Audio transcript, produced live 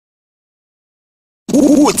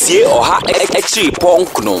Utie oha extra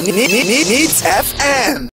punk no. Needs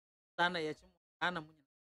FM.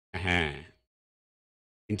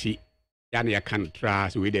 Inti yani ya kan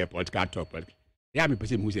trust with the political talk. Ya me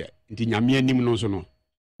pese mu say inti nyame anim no so no.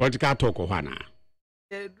 Political talk ho ana.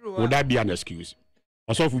 Would that be an excuse?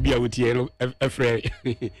 Osofu bia wotie no efre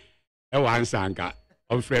e wan sanka.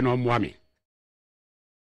 Ofre no moame.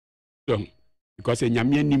 So because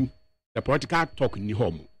nyame anim the political talk ni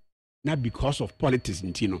home. Not because of politics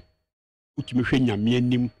in Tino. Utimi hwe nyame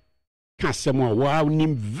anim ka semo a wa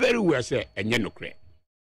nim very well say enye no kre.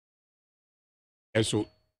 And so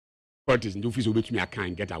politics do feel so betumi I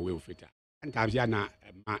can get away with it. And times ya na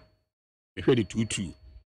ma me hwe the 22.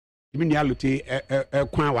 Even the alote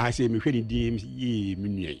kwan wa say me hwe the dim yi me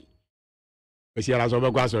nua. We see ala so be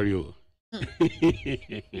kwa sorry o.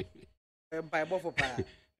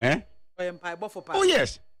 Oh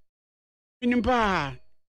yes. Minimpa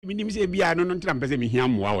Minim say bia no ntram pese me hia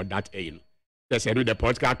moa with that you know. Say no the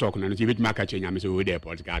podcast talk no so bit ma ka chenya me say we the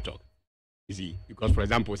podcast talk. You see, because for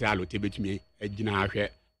example say alote betumi agina ahwe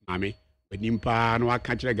mame benimpa no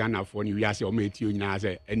aka kire Ghana for ni wi ase o ma eti onyina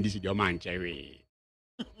say NDC de o man chewe.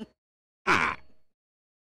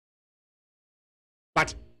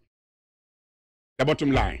 But the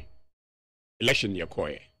bottom line, election ye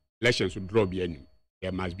koye. Elections will draw be any.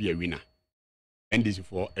 There must be a winner. NDC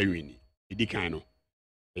for a winner. Idi kan no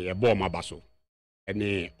e bo ma baso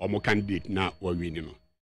ene omo candidate na wa win no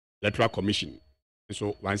electoral commission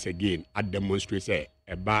so once again I demonstrate say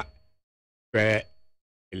eba fair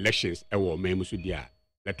elections e wo memu so dia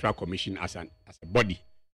electoral commission as a body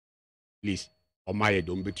please omaye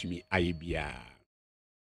don betumi aye bia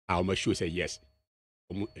omo show say yes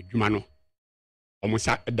omo adwuma no omo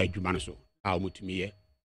sa da adwuma no so omo tumi ye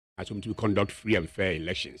as omo to conduct free and fair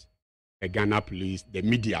elections. The Ghana police, the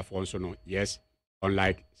media for also no, yes,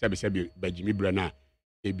 unlike Sebi Bejimi Brana,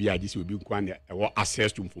 this will be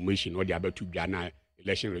access to information or the about to Ghana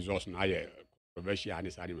election results now controversial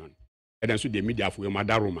and animal. And then so the media for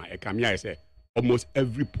Madaroma, a camera say almost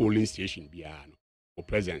every polling station for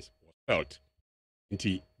presence was felt.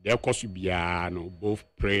 Until their cost be both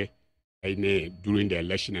pre during the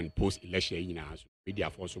election and post election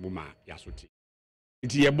media for some yasuti.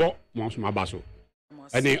 It's a bo monsuma baso.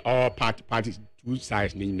 And all parties, two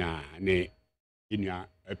sides, Nina, in your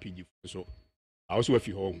RPG. So I also if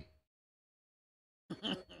you home.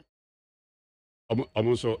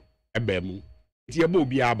 Almost a bemu. It's a bo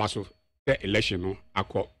be a basso, the election, no, I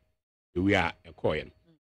call we are a coin.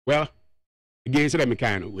 Well, against the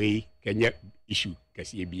mechanic way, can yet issue,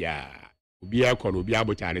 Cassia be a con, be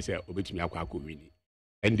able to say, obey me, I could win.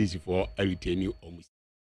 And this is for a retain you almost.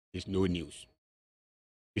 It's no news.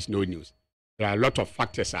 It's no news. There are a lot of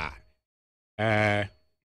factors. Anyone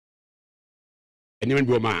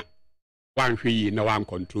go ma one free no one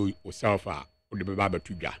control yourself or the baby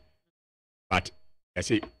to but I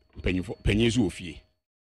say penny so fee.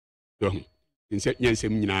 So in certain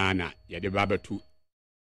seminar, ya the baby to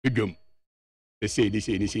bidum. They say this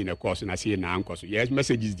in a course and I say now because yes,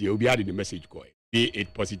 messages they will be added the message call. Be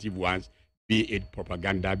it positive ones, be it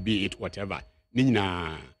propaganda, be it whatever.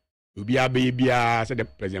 Nina Ubi a baby, said the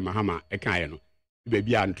President Mahama, a kind of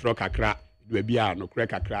baby and truck a crack, baby no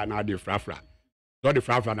crack a crack, now the frafra. So the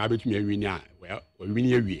frafra now between me winner, well, we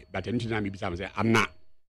win but anytime maybe some say, I'm not.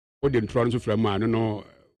 What the trons from I don't know,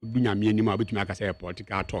 doing a minimum which make us say a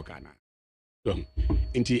political talker. So,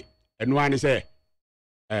 into and one is a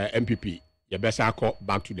MPP, you best call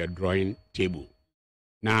back to the drawing table.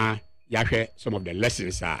 Now, you hear some of the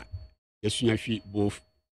lessons are, yes, you feel both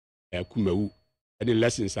Kumeu. Any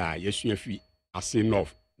lessons are yes, you feel Assin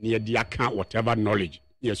of near the account, whatever knowledge,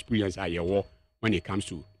 the experience are your war when it comes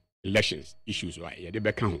to elections issues, right? Yeah, they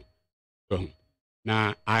become. So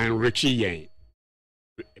now I enrich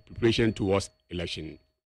preparation towards election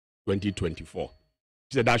 2024.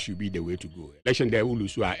 So that should be the way to go. Election there will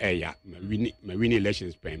lose our area, my winning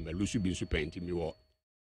elections pen, but lose be super intimate.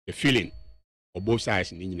 The feeling of both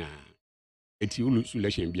sides in it's you lose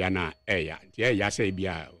election biana area. Yeah, say be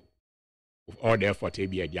all the effort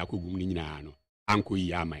be a diakugum uncle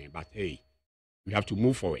yama, but hey, we have to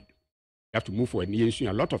move forward. We have to move forward. You see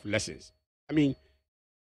a lot of lessons. I mean,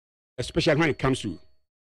 especially when it comes to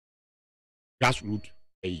grassroots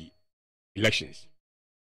elections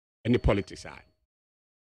and the politics side.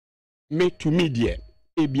 Make to me, dear,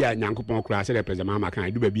 be a Yankopon class, the President Mama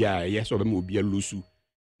can do be a yes or the be a lusu.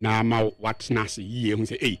 Now, what's nasty ye who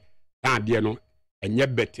say, hey, that dear no, and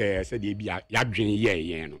yet better said they be a yadrin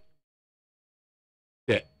ye, no.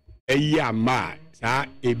 A year ma, sir,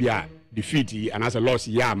 a defeat and as a loss,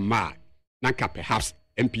 ya ma, Nanka perhaps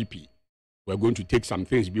MPP. We're going to take some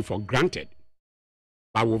things be for granted.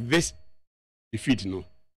 But with this defeat, no,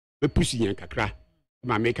 we push yen kakra.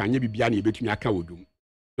 Ma make anya bibia na ebetumi aka wodum.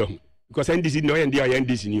 So because NDC no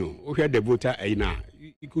NDC no. We hear the voter na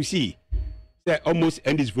you could see say almost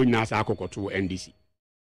NDC vote na sa akokoto NDC.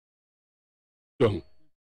 So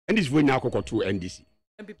NDC vote na akokoto NDC.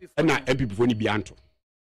 MPP for ni bianto.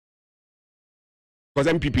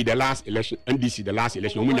 Because MPP the last election, NDC the last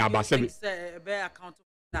election, we about 7.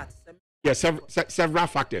 Yeah, several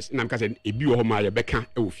factors. And I'm saying a bio homa ya beka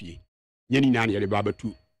e Yeni nani ya baba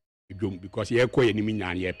tu because here ko yenimi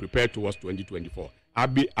nani prepared towards 2024. I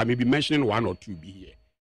may be mentioning one or two be here.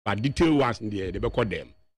 But detailed ones in there, they be call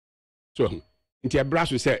them. So into a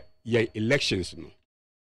brass we say ye elections no.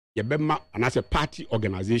 Ye bema and as a party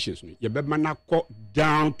organizations no. Ye bema na go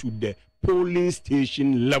down to the polling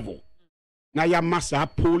station level. Now ya massa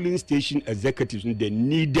polling station executives they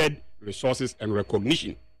needed resources and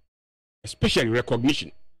recognition. Especially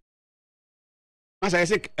recognition. As I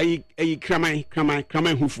say, a cramai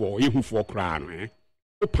who for crown, eh?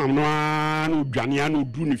 O Pamano, Janiano,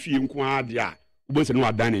 Dunifi, and Quadia, who was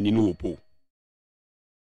no done any no po.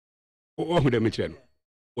 Oh, the Mitchell.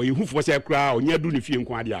 Or you who for a crowd, near Dunifi and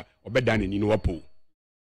Quadia, or better than any no po.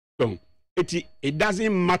 So, it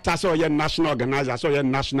doesn't matter, so you're national organizer, so you're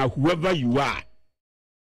national, whoever you are.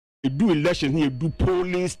 You do election here, do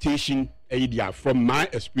polling station area from my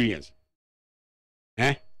experience.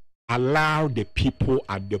 Allow the people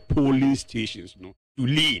at the polling stations to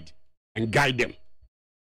lead and guide them.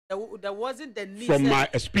 There wasn't the need. From my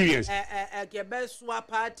experience. Yeah, the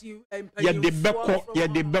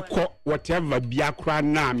beko whatever biakra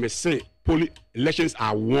na me say elections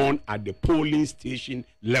are won at the polling station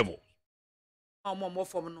level.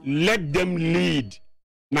 Let them lead,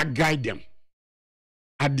 not guide them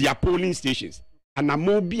at their polling stations. And I'm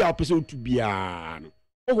more be a person to be a.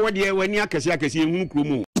 Oh, what dear when you can see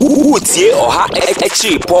Utie oha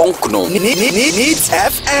echi ponkno. Needs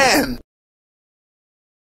FM.